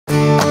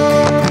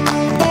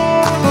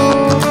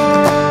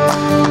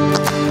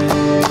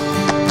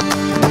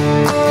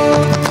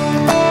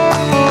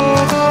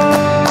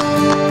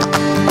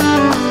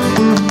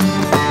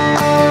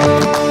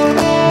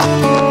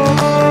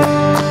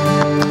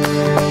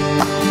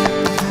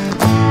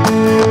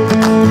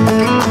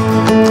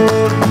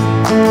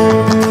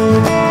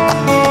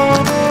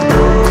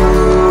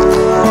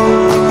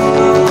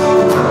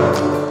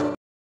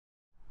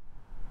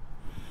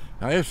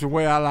the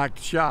way I like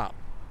to shop.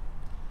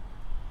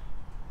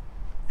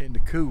 In the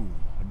cool.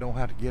 I don't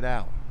have to get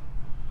out.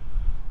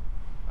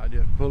 I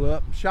just pull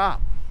up and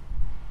shop.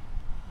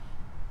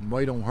 And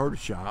wait on her to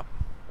shop.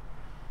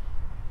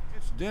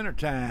 It's dinner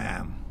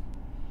time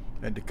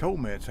at the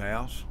Kolmetz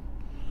house.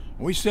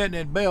 We sitting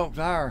at Belk's.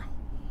 Our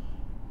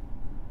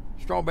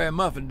strawberry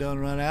muffin done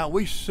run out.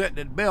 We sitting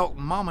at Belk,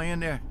 and Mama in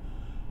there.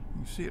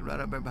 You can see it right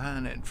up there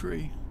behind that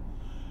tree.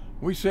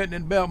 We sitting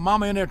in Belk.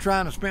 Mama in there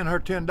trying to spend her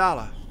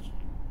 $10.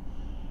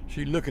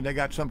 She looking. They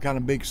got some kind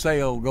of big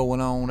sale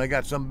going on. They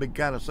got some big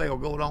kind of sale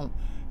going on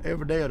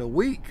every day of the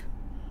week.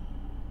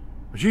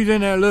 But she's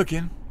in there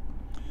looking,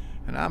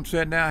 and I'm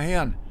sitting down here,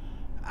 and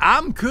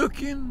I'm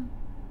cooking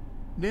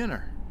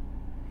dinner.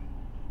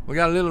 We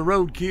got a little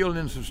roadkill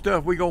and some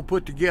stuff we gonna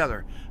put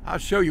together. I'll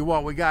show you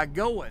what we got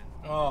going.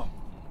 What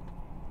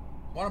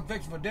I'm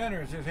fixing for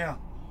dinner is this here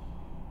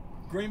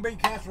green bean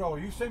casserole.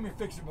 You've seen me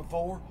fix it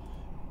before.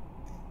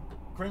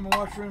 Cream of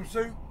mushroom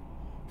soup,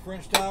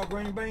 French style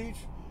green beans,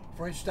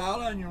 French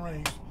style onion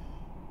rings.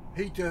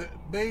 Heat the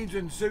beans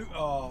and soup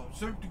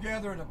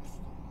together in a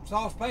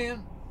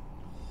saucepan.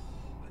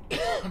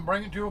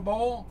 Bring it to a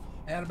boil.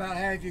 Add about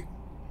half your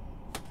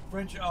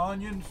French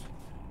onions,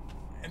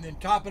 and then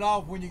top it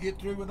off when you get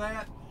through with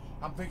that.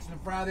 I'm fixing to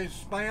fry this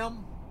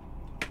Spam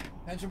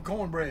and some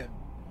cornbread.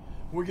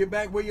 We'll get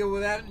back with you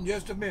with that in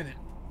just a minute.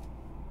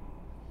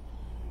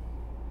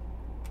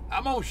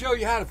 I'm gonna show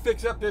you how to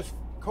fix up this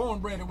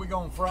cornbread that we're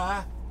gonna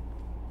fry.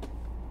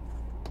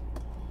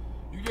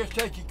 You just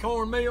take your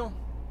cornmeal,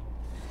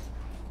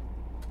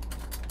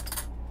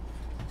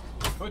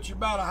 put you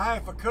about a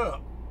half a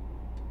cup.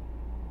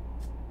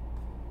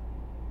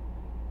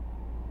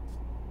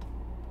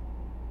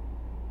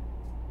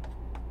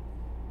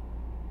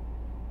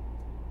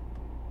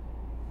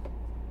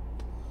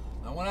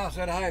 Now when I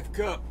said a half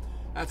cup,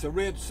 that's a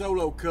red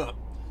Solo cup.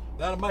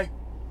 That'll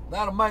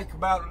make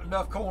about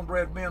enough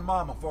cornbread for me and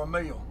Mama for a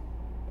meal.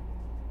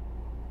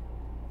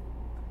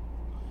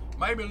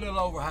 Maybe a little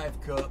over half a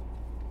cup.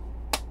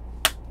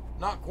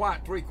 Not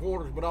quite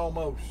 3/4, but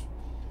almost.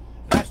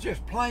 That's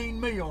just plain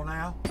meal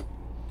now.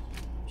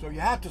 So you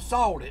have to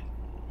salt it.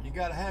 You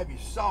gotta have your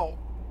salt.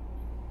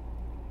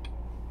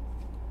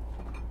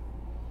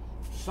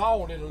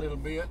 Salt it a little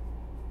bit.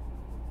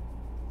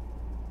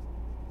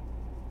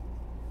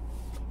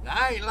 Now,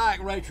 I ain't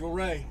like Rachel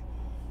Ray.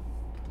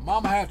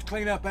 Mama has to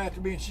clean up after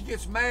me, and she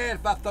gets mad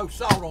if I throw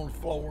salt on the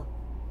floor.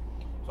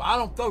 So I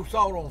don't throw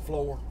salt on the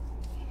floor.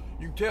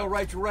 You can tell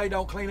Rachel Ray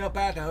don't clean up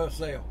after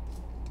herself.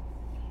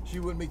 She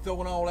wouldn't be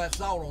throwing all that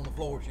salt on the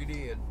floor if she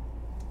did.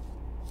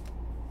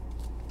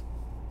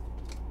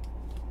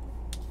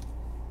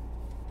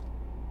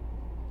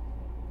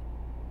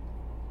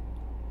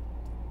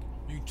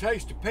 You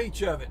taste a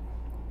pinch of it.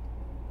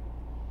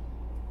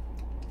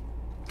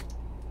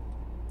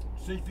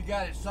 See if you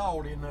got it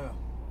salty enough.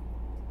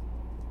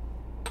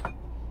 If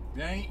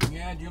you ain't, you can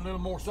add you a little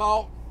more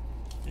salt.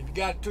 If you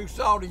got it too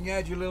salty, you can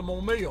add you a little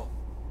more meal.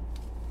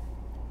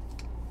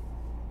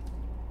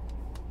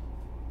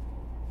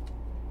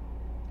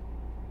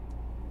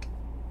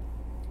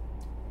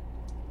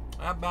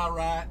 That's about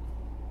right.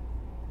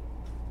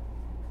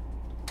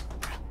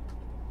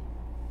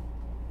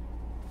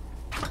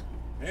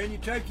 And you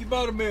take your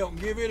buttermilk and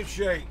give it a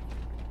shake.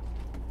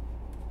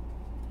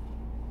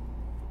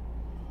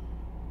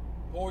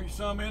 Pour you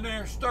some in there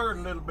and stir it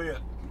a little bit.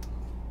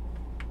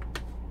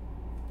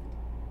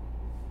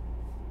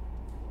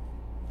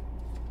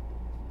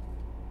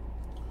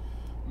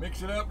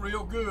 Mix it up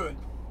real good.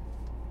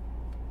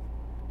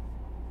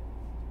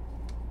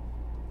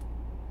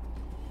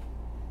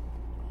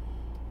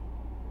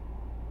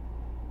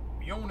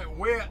 You want it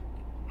wet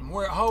and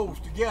where it holds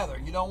together.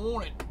 You don't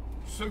want it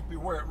soupy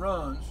where it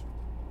runs.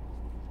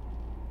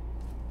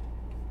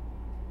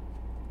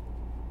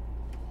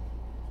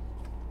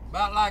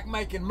 About like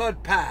making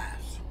mud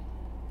pies.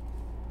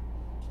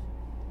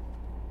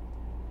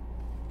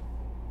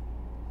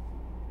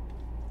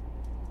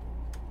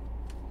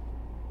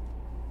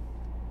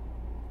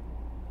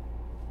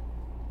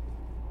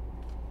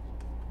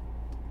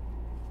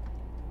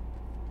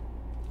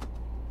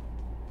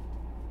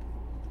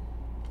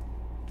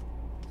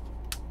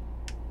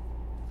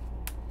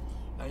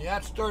 Now you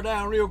have to stir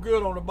down real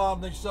good on the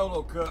bottom of these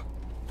Solo cup.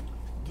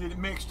 Get it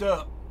mixed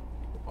up,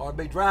 or it'll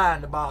be dry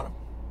in the bottom.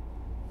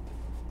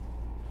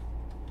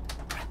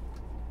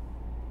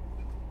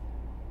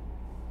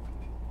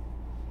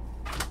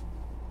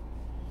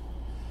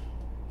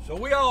 So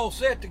we all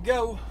set to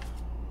go,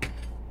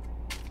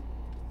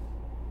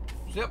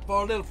 except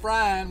for a little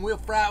frying. We'll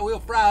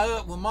fry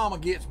up when Mama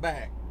gets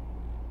back.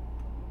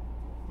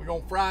 We're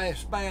gonna fry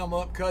this Spam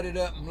up, cut it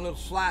up in little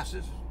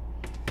slices,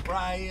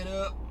 fry it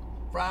up,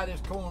 fry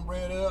this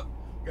cornbread up.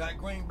 Got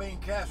green bean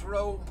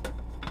casserole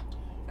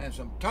and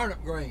some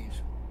turnip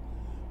greens.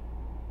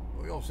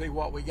 We're gonna see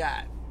what we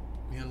got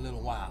in a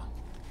little while.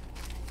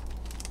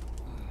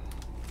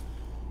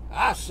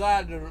 I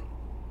decided to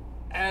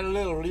add a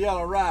little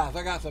yellow rice.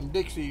 I got some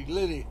Dixie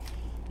Lily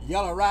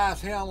yellow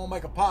rice here. I'm gonna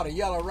make a pot of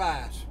yellow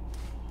rice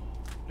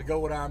to go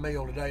with our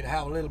meal today, to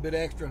have a little bit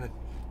extra and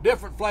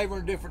different flavor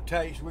and different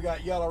taste. We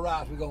got yellow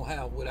rice we're gonna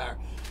have with our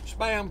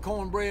Spam,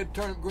 cornbread,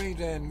 turnip greens,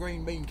 and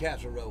green bean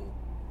casserole.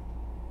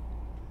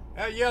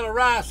 That yellow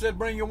rice said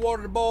bring your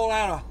water to boil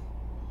out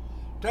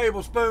a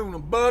tablespoon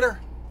of butter.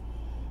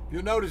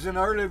 You'll notice in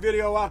the earlier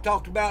video I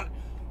talked about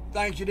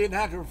things you didn't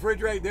have to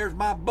refrigerate. There's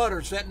my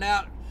butter sitting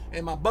out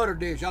in my butter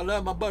dish. I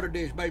love my butter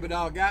dish, baby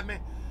doll got me.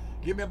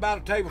 Give me about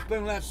a tablespoon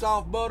of that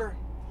soft butter,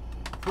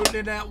 put it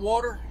in that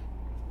water,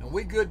 and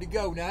we good to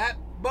go. Now that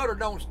butter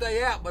don't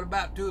stay out but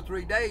about 2 or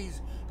 3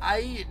 days.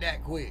 I eat it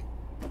that quick.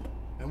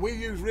 And we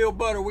use real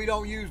butter, we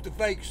don't use the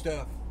fake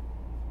stuff.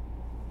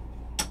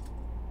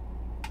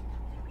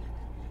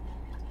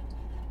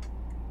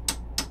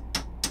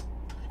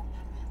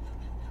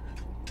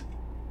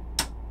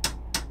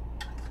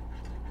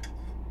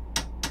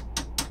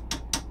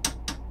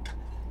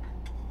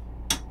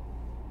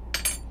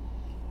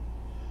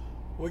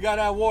 We got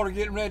our water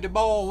getting ready to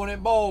boil. When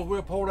it boils,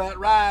 we'll pour that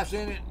rice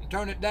in it, and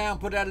turn it down,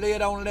 put that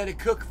lid on, and let it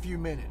cook a few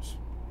minutes.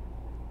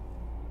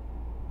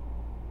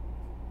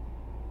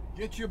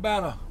 Get you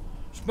about a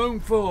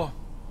spoonful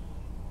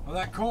of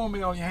that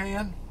cornmeal in your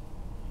hand.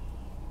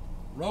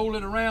 Roll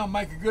it around,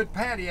 make a good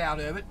patty out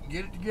of it, and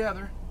get it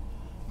together.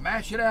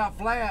 Mash it out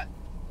flat.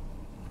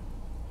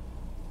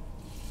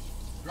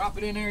 Drop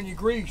it in there in your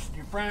grease.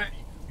 You're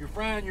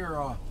frying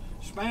your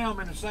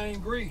Spam in the same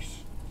grease.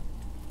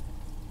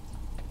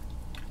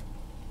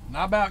 And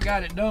I about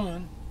got it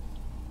done.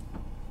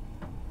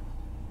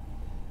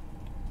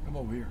 Come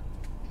over here.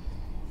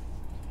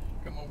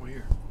 Come over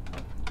here.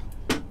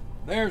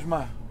 There's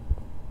my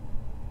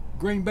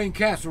green bean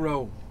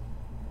casserole.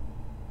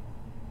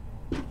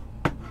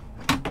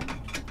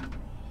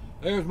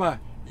 There's my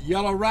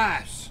yellow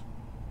rice.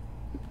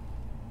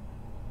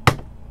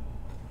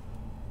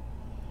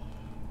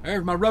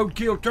 There's my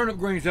roadkill turnip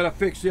greens that I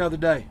fixed the other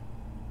day.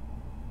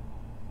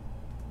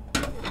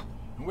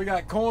 And we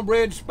got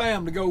cornbread and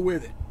Spam to go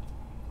with it.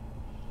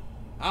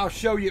 I'll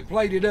show you it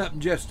plated up in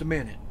just a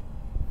minute.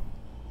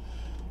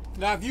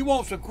 Now, if you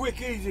want some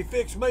quick, easy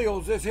fixed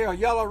meals, this here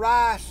yellow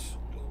rice.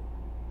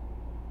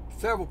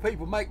 Several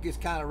people make this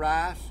kind of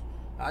rice.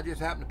 I just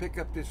happen to pick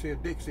up this here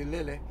Dixie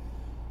Lily.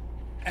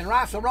 And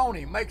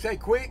Rice-A-Roni makes a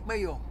quick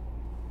meal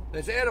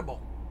that's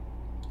edible.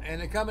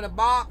 And they come in a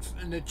box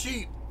and they're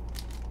cheap.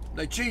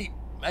 They're cheap.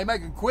 They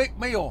make a quick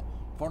meal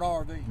for an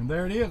RV. And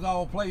there it is,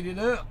 all plated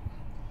up.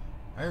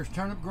 There's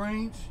turnip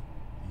greens,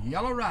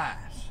 yellow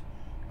rice,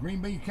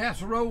 green bean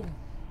casserole,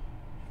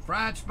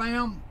 fried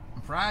Spam,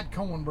 and fried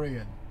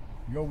cornbread.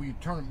 Go with your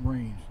turnip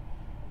greens.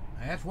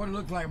 That's what it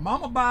looks like.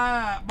 Mama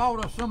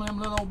bought us some of them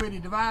little old bitty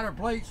divider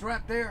plates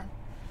right there.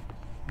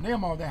 And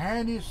them are the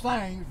handiest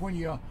things when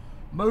you're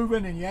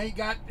moving and you ain't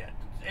got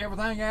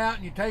everything out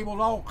and your table's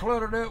all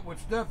cluttered up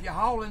with stuff you're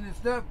hauling and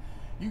stuff.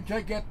 You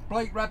take that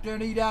plate right there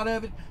and eat out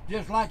of it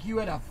just like you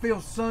at a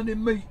Fifth Sunday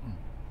meeting.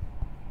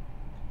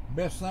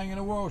 Best thing in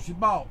the world she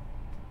bought.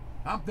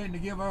 I'm fitting to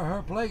give her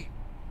her plate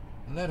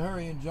and let her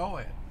enjoy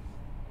it.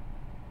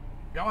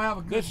 Y'all have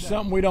a good day. This is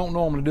something we don't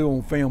normally do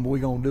on film, but we're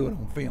going to do it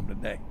on film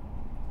today.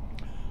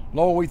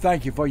 Lord, we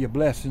thank you for your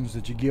blessings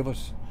that you give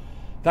us.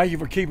 Thank you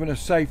for keeping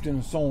us safe in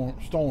the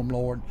storm,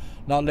 Lord,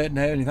 not letting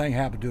anything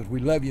happen to us.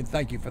 We love you and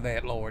thank you for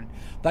that, Lord.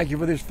 Thank you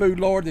for this food,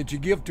 Lord, that you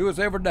give to us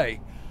every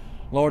day.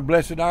 Lord,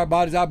 bless it our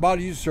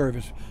bodies'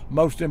 service.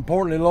 Most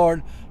importantly,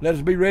 Lord, let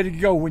us be ready to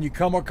go when you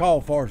come or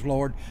call for us,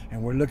 Lord,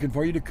 and we're looking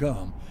for you to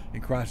come.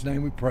 In Christ's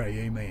name we pray,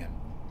 amen.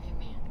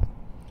 Amen.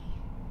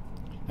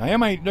 Now,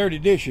 them ain't dirty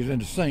dishes in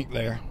the sink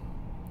there.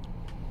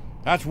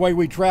 That's the way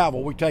we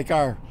travel. We take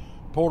our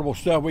portable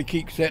stuff we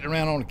keep sitting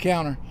around on the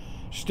counter,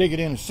 stick it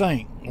in the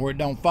sink where it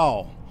don't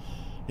fall.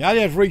 Yeah, I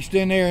just reached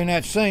in there in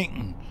that sink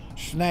and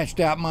snatched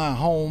out my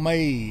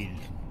homemade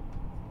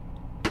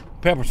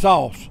pepper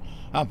sauce.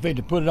 I'm fit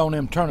to put it on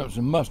them turnips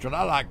and mustard.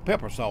 I like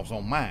pepper sauce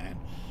on mine.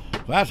 So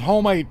that's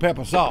homemade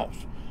pepper sauce.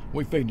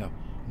 We feed to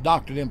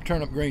doctor them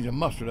turnip greens and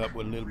mustard up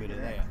with a little bit of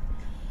that.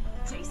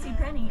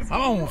 JCPenney is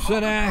I'm gonna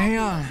sit down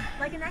here.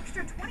 Like an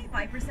extra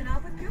 25%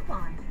 off with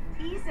coupon.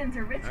 Ease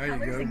into rich There you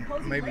colors go. and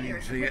cozy Maybe you can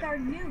layers see with it. our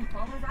new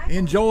fall arrival.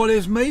 Enjoy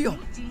this meal.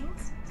 Neat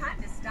jeans,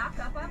 time to stock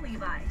up on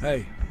Levi's.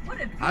 Hey, What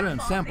a I done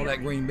good sampled fall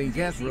that green bean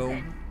casserole.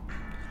 JCPenney.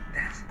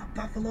 That's a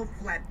buffalo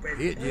flatbread.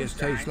 It just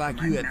tastes like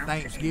you at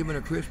Thanksgiving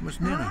or Christmas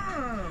dinner.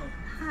 Oh,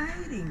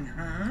 hiding,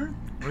 huh?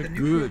 It's The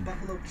new good.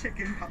 buffalo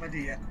chicken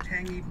papadilla,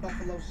 tangy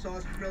buffalo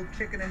sauce, grilled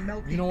chicken, and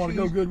melty You know what'll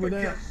go cheese good with for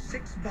that? just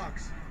 $6.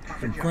 Papa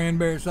Some John.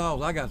 cranberry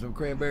sauce. I got some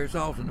cranberry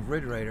sauce in the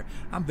refrigerator.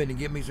 I'm finna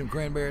get me some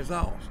cranberry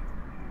sauce.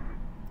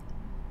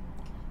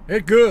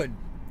 It's good.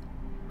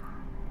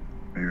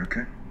 Are you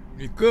okay?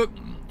 You cook,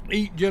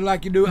 eat just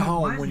like you do at Why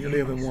home is when he you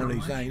live in eating one of so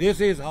these much? things.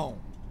 This is home.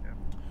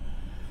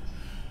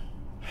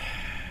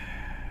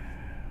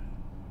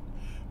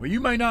 Well, you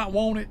may not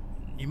want it,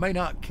 you may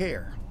not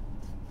care,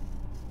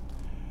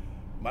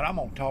 but I'm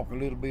gonna talk a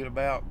little bit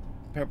about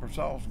pepper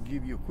sauce and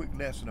give you a quick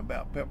lesson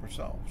about pepper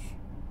sauce.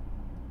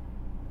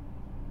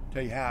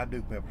 Tell you how I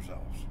do pepper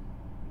sauce.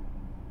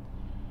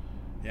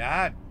 Yeah,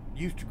 I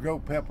used to grow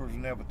peppers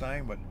and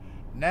everything, but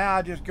now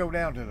I just go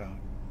down to the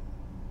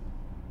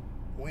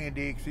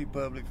Winn-Dixie,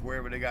 Publix,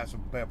 wherever they got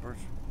some peppers.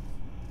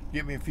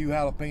 Get me a few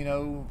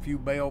jalapeno, a few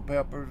bell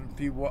peppers, and a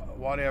few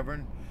whatever,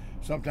 and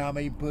sometimes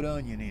I even put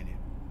onion in it.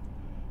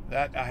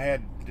 That I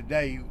had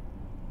today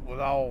was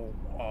all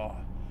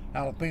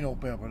jalapeno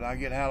peppers. I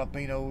get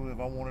jalapenos if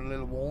I want it a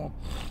little warm.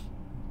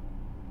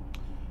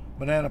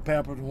 Banana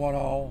peppers and what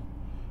all.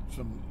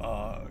 Some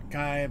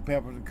cayenne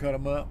peppers and cut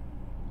them up.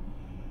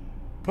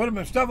 Put them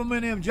and stuff them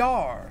in them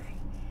jars.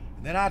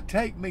 And then I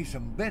take me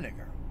some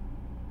vinegar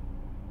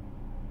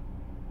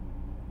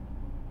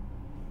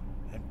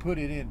and put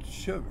it in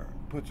sugar.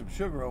 Put some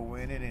sugar over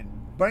in it and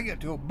bring it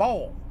to a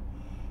boil.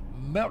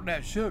 Melt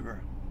that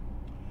sugar.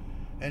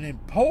 And then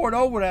pour it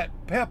over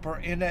that pepper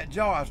in that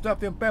jar. I stuff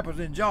them peppers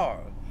in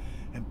jars.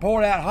 And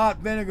pour that hot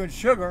vinegar and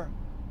sugar.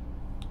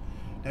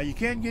 Now you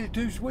can't get it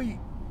too sweet.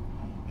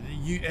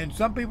 And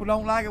some people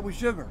don't like it with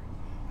sugar.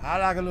 I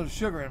like a little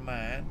sugar in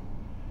mine.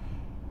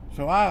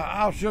 So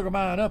I'll sugar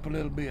mine up a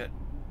little bit.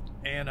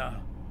 And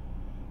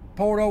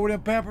pour it over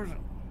them peppers.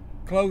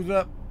 Close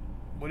up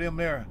with them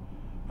there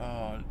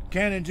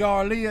canning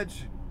jar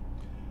lids.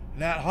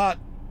 And that hot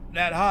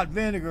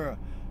vinegar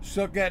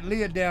suck that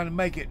lid down and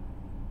make it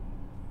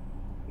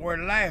where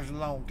it lasts a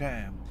long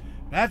time.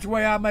 That's the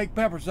way I make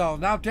pepper sauce.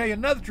 And I'll tell you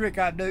another trick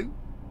I do.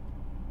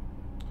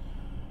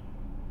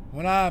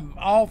 When I'm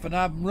off and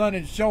I'm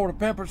running short of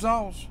pepper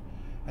sauce,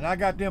 and I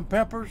got them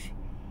peppers,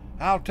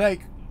 I'll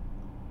take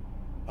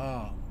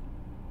some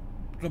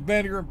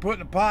vinegar and put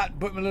in a pot and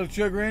put my little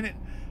sugar in it,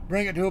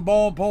 bring it to a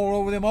boil and pour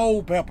over them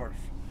old peppers.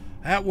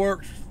 That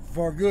works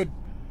for a good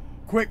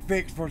quick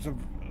fix for some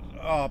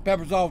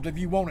pepper sauce if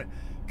you want it.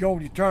 Go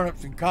on your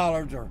turnips and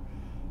collards or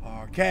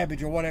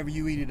cabbage or whatever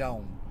you eat it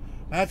on.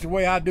 That's the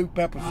way I do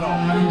pepper sauce.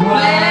 Well,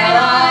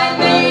 I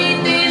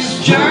made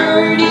this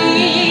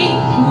journey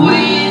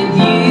with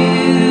you.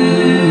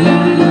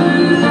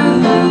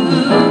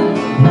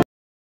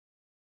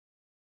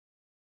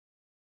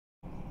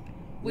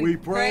 We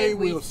pray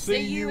we'll see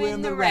you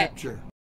in the rapture.